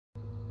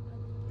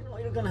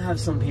you're going to have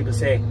some people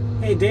say,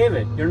 hey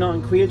David, you're not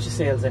in Quilcha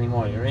sales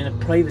anymore, you're in a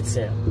private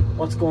sale.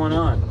 What's going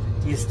on?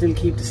 Do you still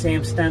keep the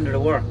same standard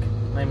of work?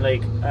 And I'm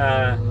like,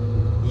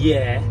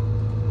 yeah,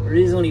 there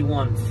is only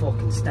one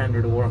fucking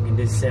standard of work in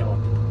this setup.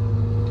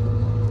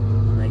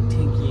 And I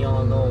think you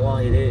all know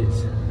what it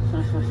is.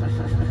 Look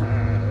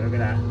at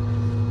that.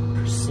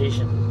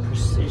 Precision.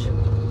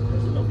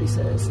 There's a lovely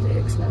set of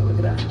steaks now,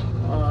 look at that.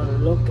 Oh,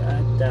 look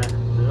at that.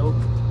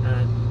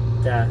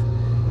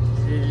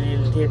 Just a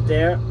little tip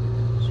there.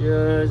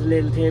 Just a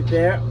little tip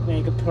there.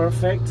 Make it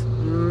perfect.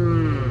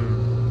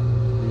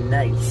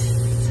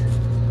 Nice.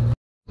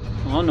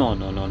 Oh no.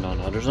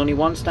 There's only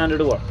one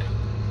standard of work.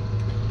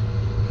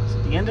 So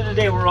at the end of the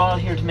day, we're all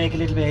here to make a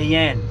little bit of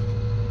yen.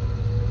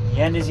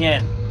 Yen is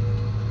yen.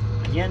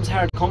 And yen's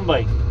hard to come by.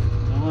 You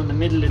know, in the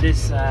middle of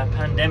this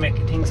pandemic,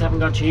 things haven't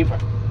got cheaper.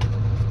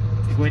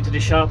 If you go into the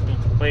shop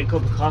and buy a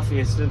cup of coffee,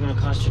 it's still going to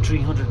cost you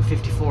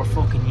 354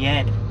 fucking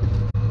yen.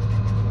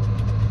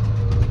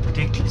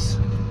 Ridiculous.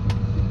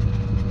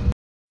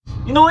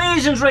 You know,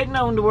 Asians right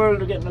now in the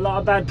world are getting a lot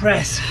of bad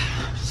press.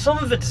 Some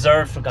of it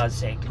deserved, for God's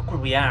sake. Look where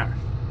we are.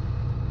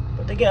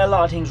 But they get a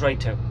lot of things right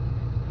too.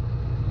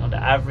 You know, the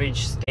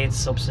average state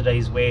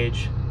subsidised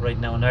wage right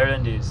now in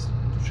Ireland is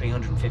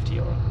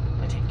 €350,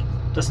 I think.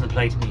 Doesn't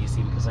apply to me, you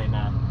see, because I'm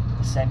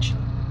essential.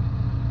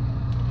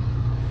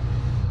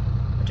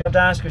 But you have to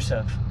ask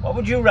yourself, what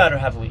would you rather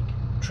have a week?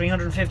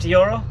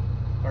 €350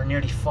 or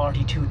nearly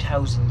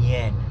 42,000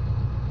 yen?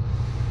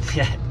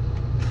 Yeah,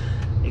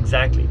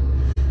 exactly.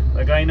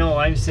 Like, I know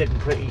I'm sitting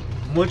pretty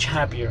much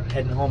happier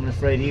heading home on a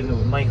Friday evening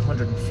with my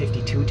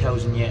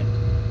 152,000 yen.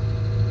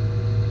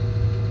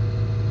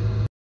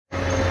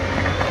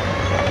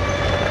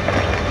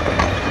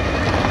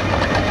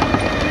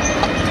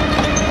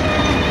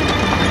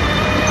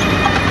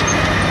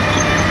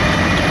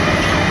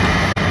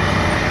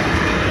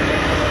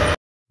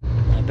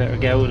 I better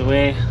get out of the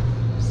way.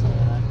 So,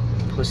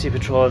 Pussy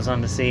Patrol's on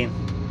the scene.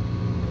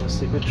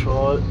 Pussy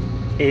Patrol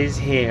is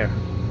here.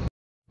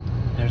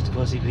 There's the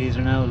pussy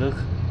pleaser now, look.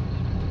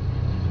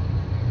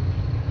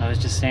 I was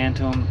just saying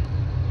to him,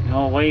 you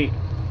know, why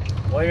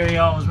are you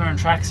always wearing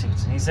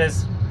tracksuits? And he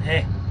says,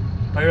 hey,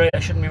 by right, I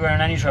shouldn't be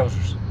wearing any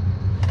trousers.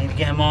 I need to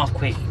get him off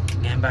quick,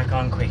 get him back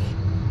on quick.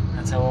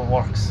 That's how it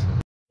works.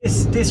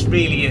 This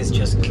really is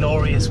just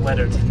glorious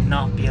weather to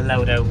not be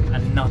allowed out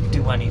and not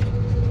do anything.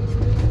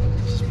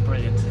 It's just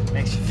brilliant. It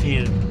makes you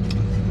feel,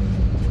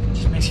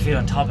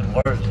 on top of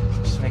the world.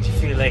 It just makes you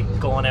feel like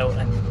going out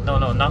and, no,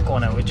 not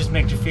going out. It just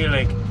makes you feel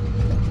like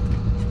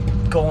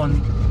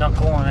not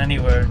going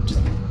anywhere.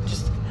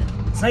 Just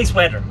it's nice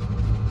weather.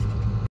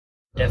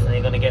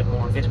 Definitely going to get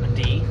more vitamin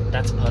D.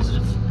 That's a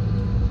positive.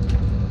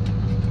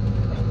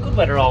 Good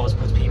weather always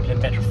puts people in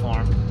better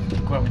form.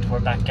 Go out into our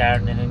back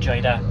garden and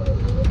enjoy that.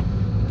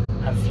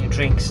 Have a few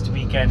drinks the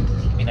weekend.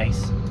 It'll be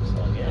nice.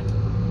 So yeah.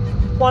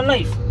 One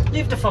life.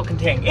 Live the fucking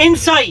thing.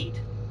 Inside.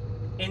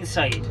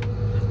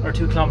 Or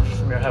 2 kilometers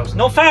from your house.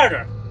 No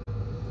farther.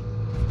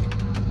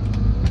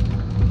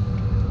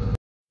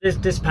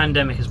 This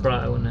pandemic has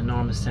brought out an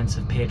enormous sense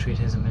of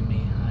patriotism in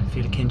me. I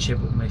feel a kinship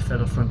with my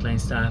fellow frontline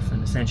staff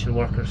and essential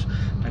workers.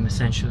 I'm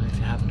essential if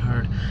you haven't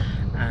heard.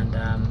 And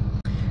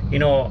you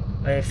know,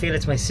 I feel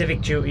it's my civic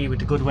duty with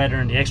the good weather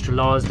and the extra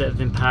laws that have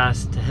been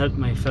passed to help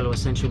my fellow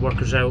essential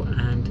workers out.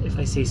 And if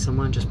I see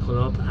someone, just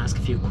pull up, ask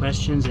a few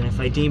questions, and if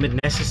I deem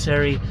it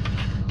necessary,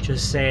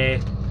 just say,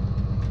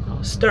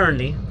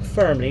 sternly,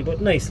 firmly, but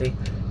nicely,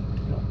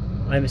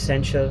 I'm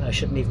essential, I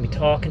shouldn't even be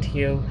talking to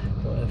you,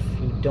 but if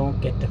you don't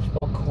get the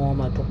fuck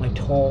home, I'll put my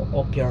toe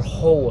up your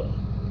hole.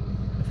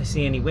 If I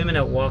see any women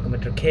out walking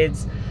with their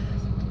kids,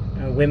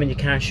 women, you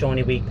can't show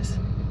any weakness.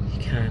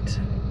 You can't.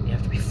 You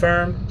have to be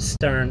firm,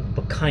 stern,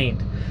 but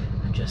kind.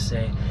 And just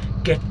say,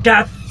 get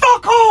that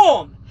fuck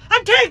home!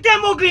 And take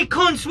them ugly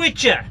cunts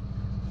with you!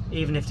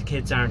 Even if the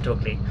kids aren't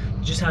ugly.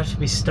 You just have to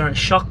be stern.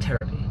 Shock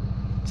therapy.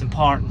 It's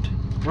important.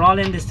 We're all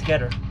in this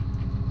together.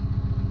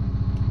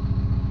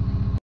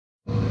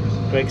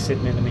 Greg's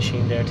sitting in the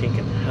machine there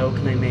thinking, how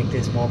can I make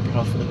this more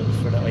profitable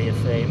for the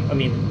IFA?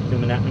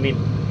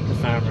 The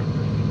farmer.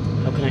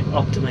 How can I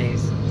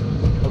optimize?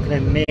 How can I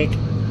make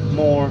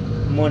more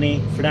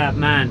money for that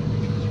man?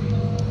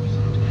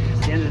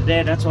 At the end of the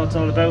day, that's what it's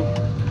all about.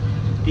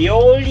 The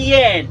old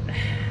yen.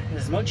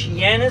 As much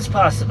yen as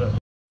possible.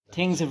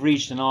 Things have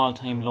reached an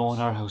all-time low in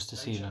our house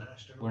this evening.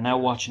 We're now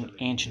watching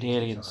Ancient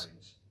Aliens.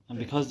 And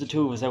because the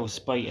two of us, out of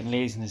spite and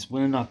laziness,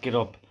 will not get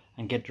up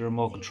and get the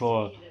remote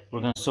control, we're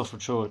going to suffer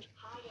through it.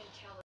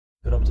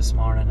 Got up this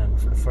morning and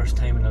for the first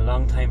time in a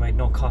long time I had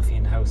no coffee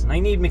in the house, and I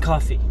need me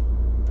coffee.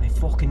 I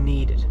fucking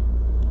need it.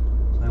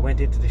 So I went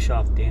into the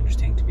shop, dangerous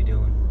thing to be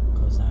doing,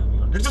 because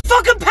there's a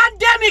fucking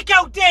pandemic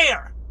out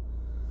there!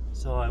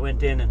 So I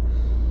went in and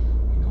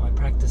I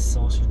practiced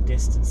social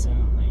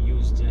distancing, I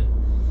used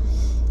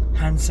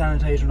hand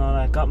sanitizer and all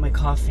that, got my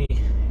coffee.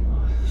 It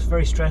was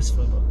very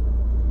stressful, but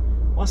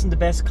it wasn't the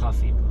best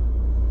coffee.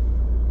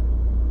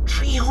 But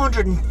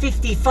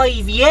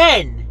 355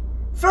 yen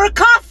for a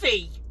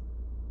coffee!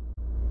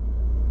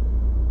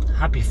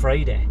 Happy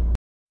Friday.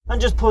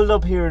 And just pulled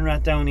up here in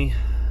Rathdowney.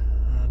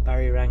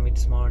 Barry rang me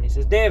this morning. He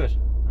says, David,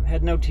 I'm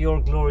heading out to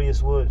your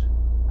glorious wood.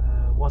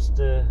 What's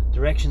the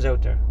directions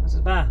out there? I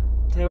says, bah,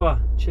 tell you what,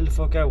 chill the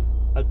fuck out.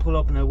 I'll pull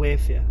up and I'll wait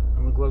for you,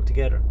 and we'll go out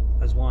together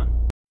as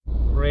one.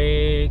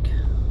 Rig.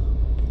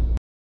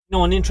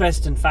 An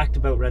interesting fact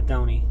about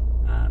Rathdowney.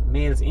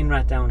 Males in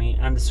Rathdowney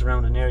and the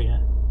surrounding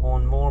area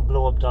own more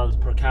blow-up dolls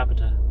per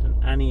capita than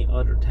any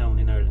other town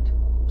in Ireland.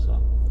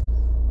 So,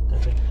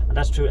 that's it. And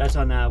that's true, that's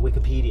on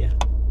Wikipedia.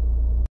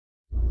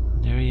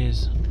 There he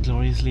is, the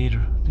glorious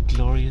leader. The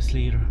glorious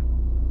leader.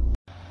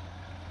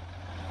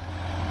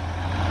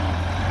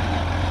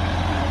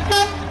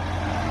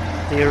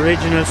 The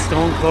original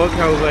Stone Cold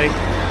Cowboy.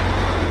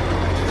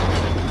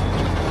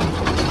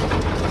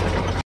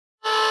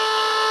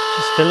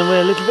 Just filling with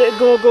a little bit of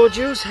go-go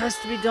juice. Has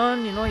to be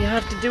done, you know, you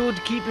have to do it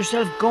to keep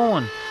yourself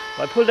going.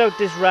 But I pulled out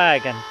this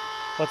rag, and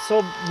what's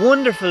so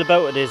wonderful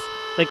about it is,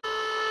 like,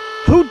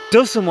 who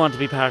doesn't want to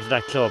be part of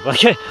that club?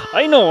 Okay,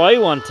 I know I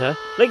want to.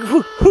 Like,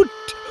 who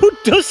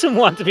doesn't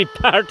want to be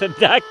part of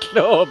that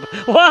club?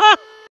 What?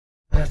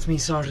 That's me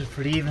sorted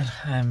for the evening.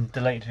 I'm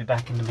delighted to be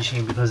back in the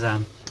machine because,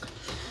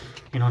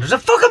 you know, there's a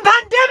fucking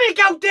pandemic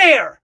out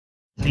there!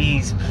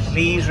 Please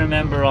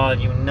remember, all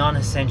you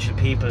non-essential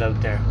people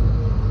out there.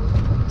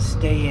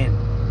 Stay in.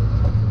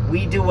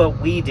 We do what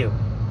we do,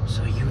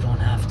 so you don't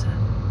have to.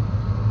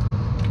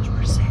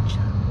 You're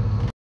essential.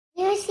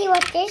 You see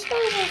what this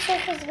mountain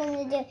truck is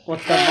going to do?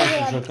 What's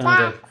that mountain truck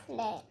going to do?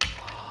 Backflip.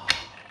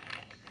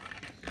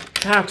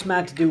 Tark's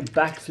mad to do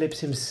backflips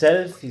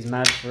himself. He's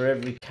mad for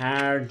every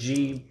car,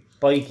 jeep,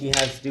 bike he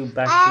has to do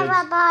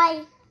backflips.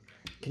 Bye.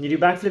 Can you do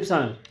backflips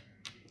on it?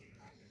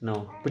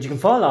 No. But you can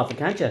fall off it,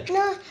 can't you?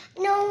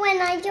 No,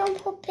 when I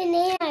jump up in the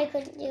air, I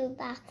could do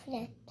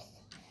backflips.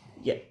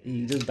 Yeah,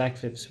 he does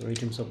backflips where he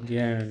jumps up in the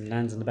air and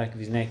lands on the back of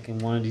his neck,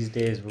 and one of these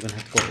days we're going to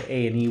have to go to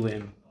A&E with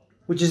him.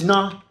 Which is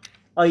not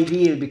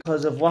ideal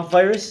because of what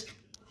virus?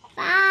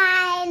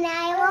 Fine,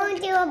 I won't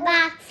do a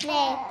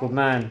backflip. Good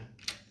man.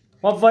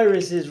 What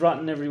virus is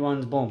rotting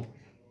everyone's bum?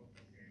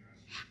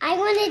 I'm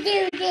going to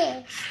do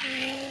this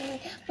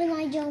when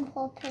I jump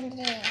up in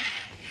the air.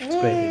 It's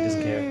great, he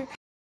doesn't care.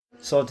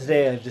 So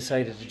today I've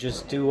decided to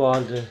just do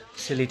all the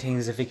silly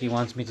things that Vicky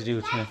wants me to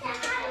do to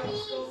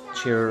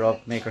cheer her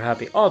up, make her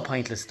happy. All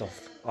pointless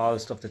stuff. All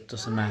stuff that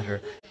doesn't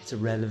matter. It's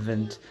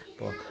irrelevant.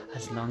 But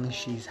as long as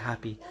she's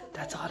happy,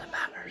 that's all that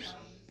matters.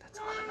 That's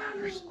all that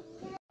matters.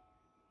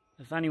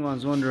 If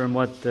anyone's wondering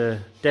what the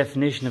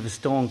definition of a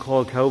Stone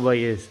Cold Cowboy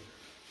is,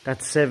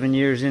 that's 7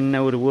 years in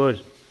now of the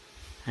wood.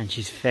 And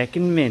she's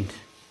feckin' mint.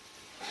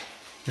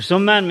 There's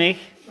some man, Mick.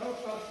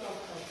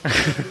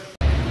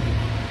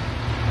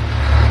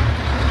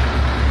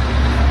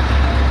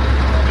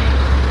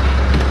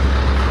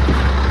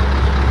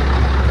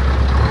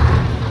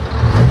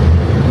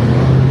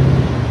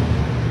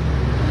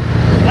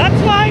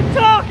 That's what I'm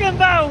talking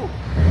about!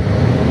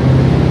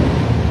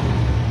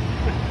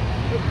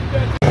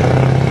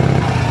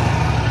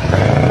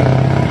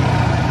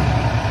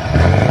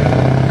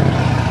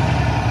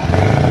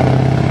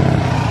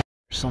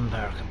 Some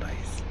American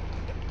base.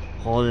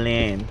 Whole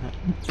lane.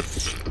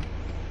 It's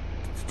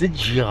the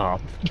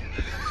job.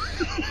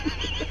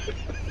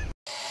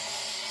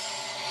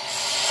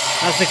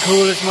 That's the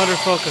coolest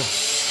motherfucker.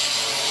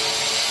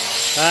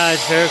 That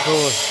is very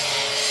cool.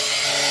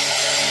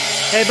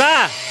 Hey,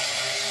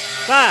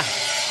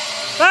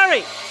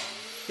 Barry!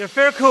 You're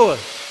fair cool.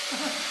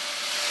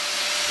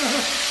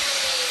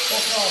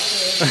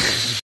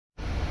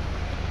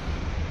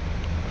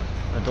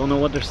 I don't know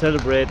what they're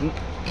celebrating.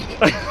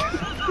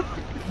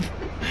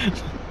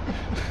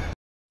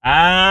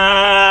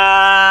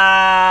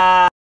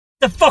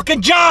 The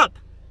fucking job!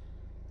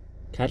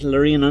 Cattle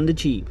are in on the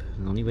cheap.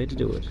 The only way to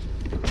do it.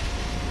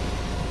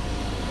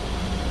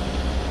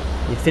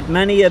 You fit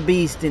many a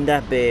beast in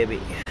that baby.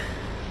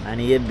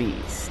 Many a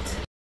beast.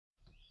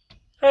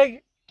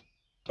 Hey,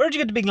 where'd you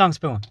get the big long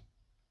spoon?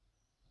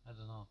 I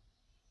don't know.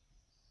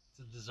 It's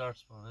a dessert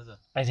spoon, is it?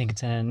 I think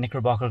it's a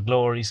Knickerbocker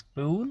Glory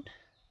spoon.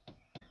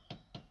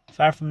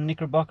 Far from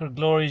Knickerbocker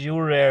Glories you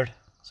were reared.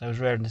 So I was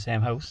reared in the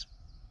same house.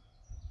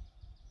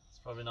 It's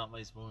probably not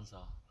my spoon, so.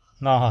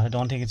 No, I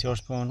don't think it's your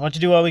spoon. What'd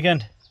you do all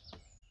weekend?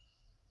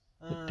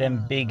 With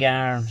them big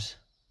arms.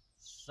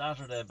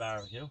 Saturday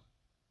barbecue.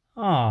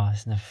 Oh,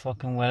 isn't it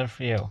fucking well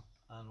for you?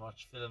 And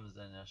watch films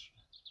then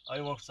yesterday.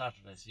 I work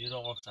Saturday, so you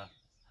don't work Saturday.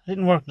 I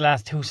didn't work the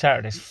last 2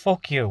 Saturdays.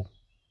 Fuck you.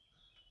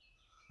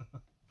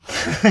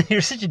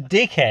 You're such a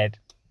dickhead.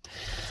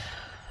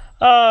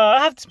 I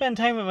have to spend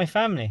time with my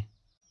family.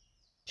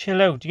 Chill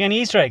out. Do you get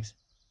any Easter eggs?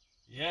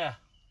 Yeah.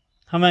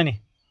 How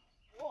many?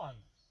 1.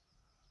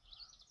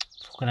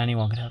 Fucking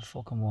anyone could have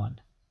fucking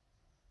one.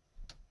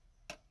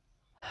 Did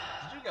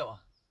you get one?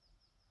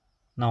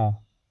 No.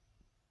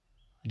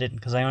 I didn't,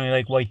 because I only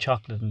like white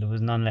chocolate and there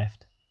was none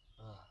left.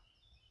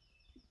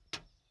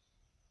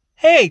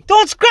 Hey,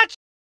 don't scratch!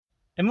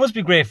 It must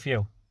be great for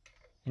you.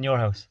 In your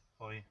house.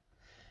 Why?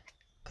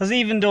 Because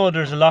even though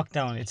there's a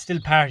lockdown, it's still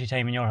party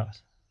time in your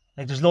house.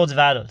 Like, there's loads of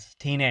adults,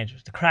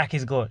 teenagers. The crack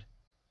is good.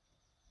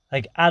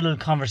 Like, adult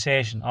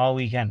conversation all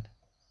weekend.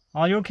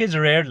 All your kids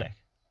are aired, like.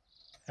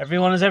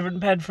 Everyone is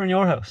everything paid for in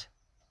your house.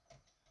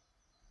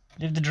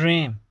 Live the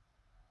dream.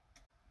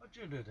 What'd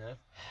you do, Dave?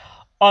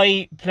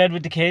 I played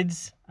with the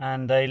kids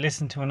and I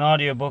listened to an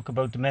audiobook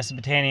about the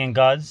Mesopotamian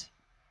gods.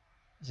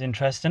 It was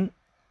interesting.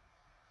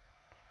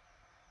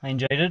 I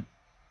enjoyed it.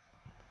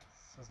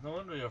 So it's no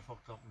wonder you're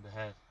fucked up in the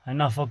head. I'm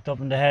not fucked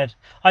up in the head.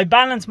 I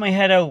balance my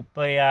head out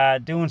by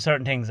doing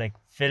certain things like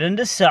filling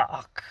the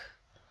sock.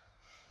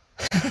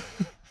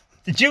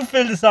 Did you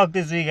fill the sock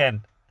this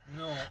weekend?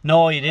 No.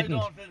 No, you didn't. I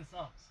don't fill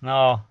socks.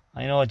 No,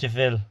 I know what you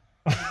feel.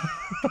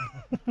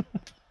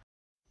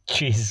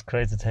 Jesus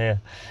Christ, I tell you.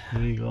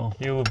 There you go.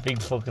 You with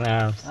big fucking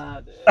arms.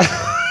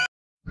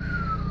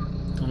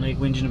 Don't like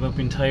whinging about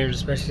being tired,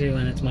 especially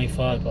when it's my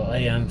fault, but I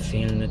am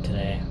feeling it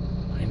today.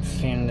 I'm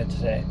feeling it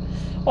today.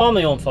 All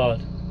my own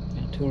fault.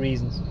 Two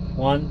reasons.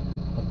 One,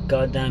 a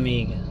goddamn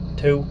ego.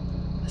 Two,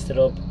 I stayed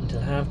up until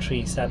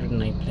 3:30 Saturday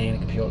night playing a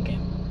computer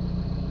game.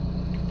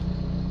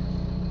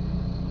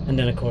 And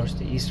then of course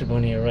the Easter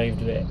Bunny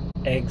arrived with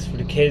eggs for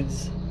the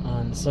kids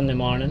on Sunday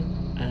morning,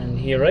 and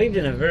he arrived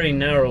in a very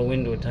narrow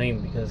window of time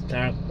because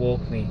Clark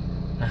woke me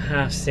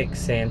at 6:30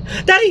 saying,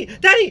 Daddy!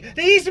 Daddy!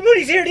 The Easter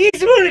Bunny's here! The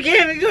Easter Bunny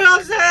came! And go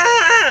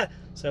outside!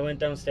 So I went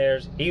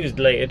downstairs. He was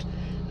delighted,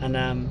 and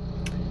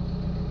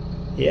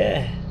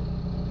yeah,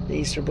 the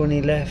Easter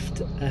Bunny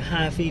left a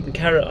half-eaten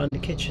carrot on the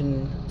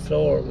kitchen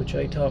floor, which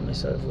I thought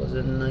myself was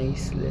a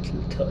nice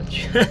little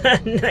touch.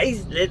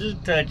 Nice little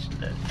touch.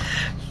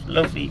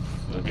 Fluffy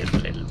fucking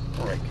little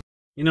prick.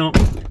 You know,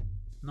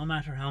 no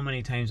matter how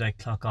many times I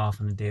clock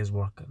off on a day's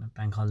work on a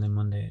bank holiday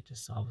Monday, it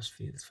just always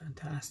feels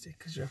fantastic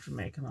because you're after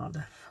making all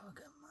that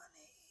fucking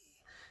money,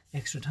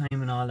 extra time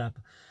and all that.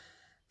 But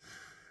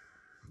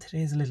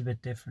today's a little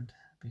bit different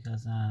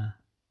because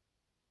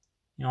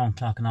you know, I'm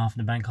clocking off on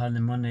the bank holiday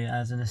Monday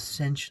as an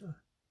essential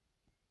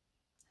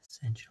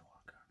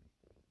worker,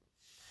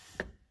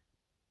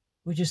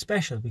 which is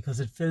special because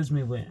it fills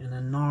me with an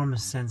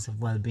enormous sense of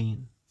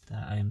well-being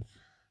that I'm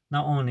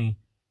not only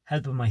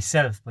helping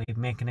myself by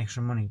making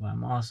extra money, but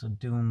I'm also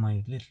doing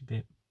my little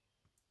bit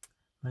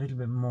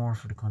more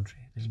for the country,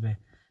 a little bit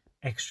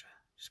extra,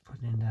 just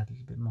putting in that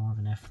little bit more of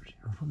an effort, you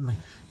know, putting my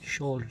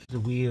shoulder to the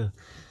wheel,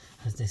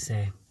 as they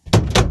say.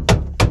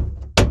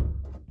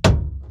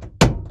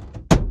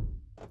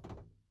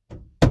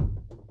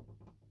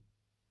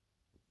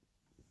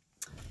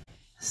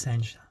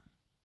 Essential.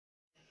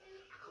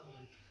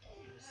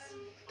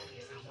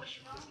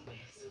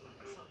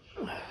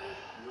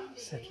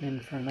 Settling in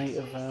for a night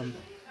of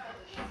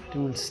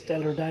doing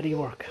stellar daddy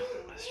work.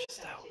 That's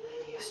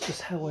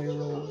just how I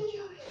roll.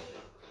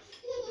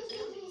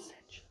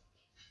 Essential.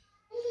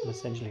 I'm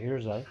essential here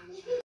as well.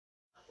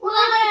 Water!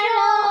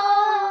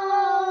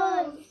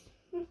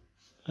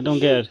 I don't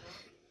get it.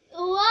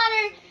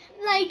 Water,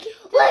 like,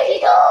 what do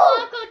you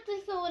walk out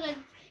the soda?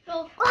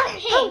 Go,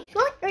 hey,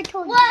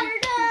 water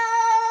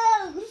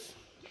dogs!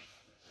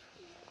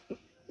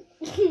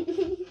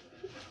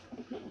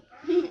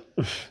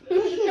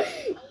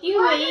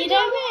 You ate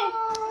them?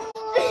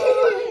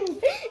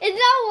 It's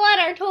not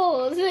water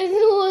toes, it's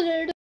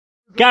water dogs.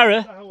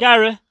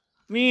 Gara,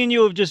 me and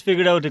you have just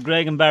figured out that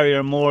Greg and Barry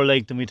are more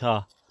alike than we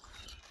thought.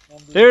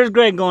 There's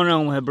Greg going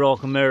around with a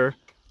broken mirror,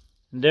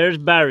 and there's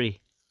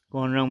Barry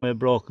going around with a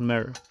broken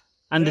mirror.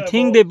 And the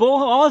thing they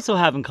both also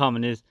have in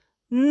common is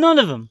none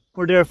of them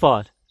were their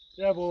fault.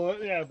 Yeah,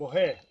 but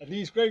hey, at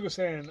least Greg was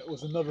saying it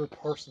was another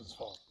person's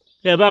fault.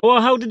 Yeah, but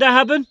well, how did that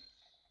happen?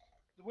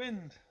 The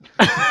wind.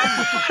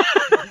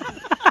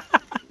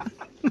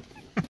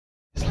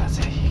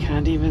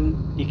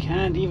 You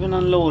can't even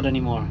unload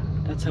anymore.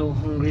 That's how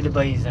hungry the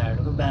boys are.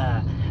 Look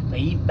at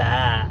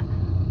Ba.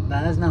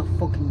 Ba's now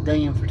fucking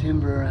dying for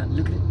timber around.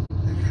 Look at it.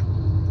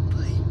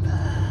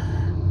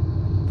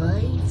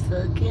 Bye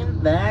fucking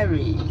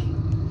Barry.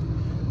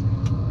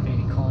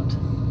 Really can't.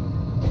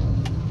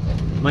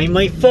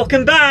 My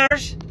fucking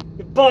bars!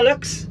 You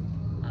bollocks!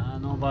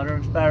 No bother,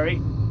 it's Barry.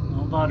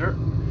 No bother.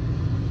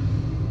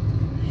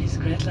 He's a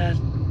great lad.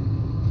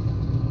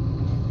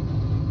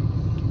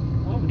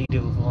 What would he do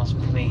if it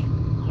wasn't for me?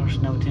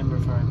 Horsing out timber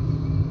for him.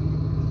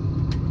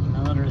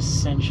 Another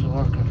essential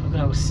worker. Look at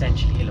how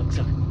essential he looks.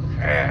 Look.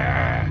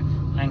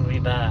 Angry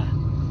Ba.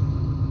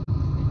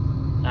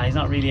 Nah, he's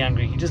not really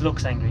angry. He just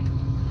looks angry.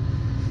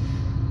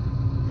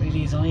 Really,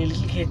 he's only a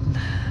little kitten.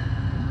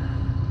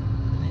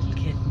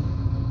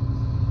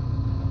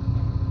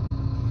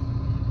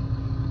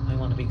 I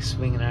want a big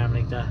swinging arm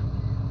like that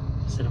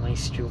instead of my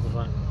stupid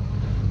one.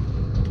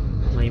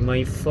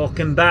 My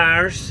fucking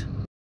bars.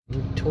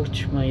 You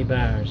touch my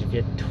bars. If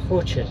you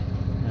touch it,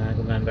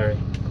 good man, Barry.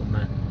 Good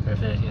man.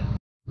 Perfect, yeah.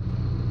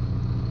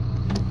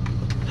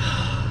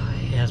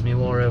 He has me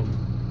wore out.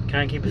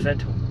 Can't keep it fed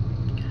to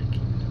him. Can't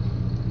keep it.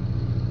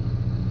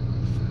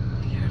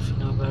 Be careful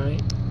now, Barry.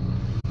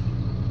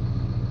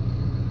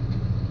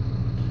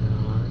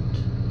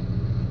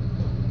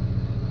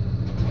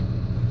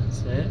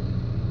 That's it.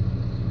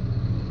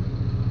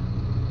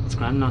 It's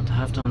grand not to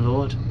have to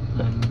unload.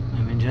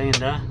 I'm enjoying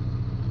that.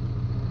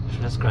 So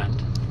that's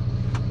grand.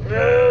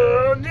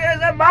 Oh,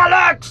 there's a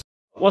bollocks!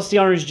 What's the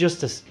Orange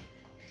Justice?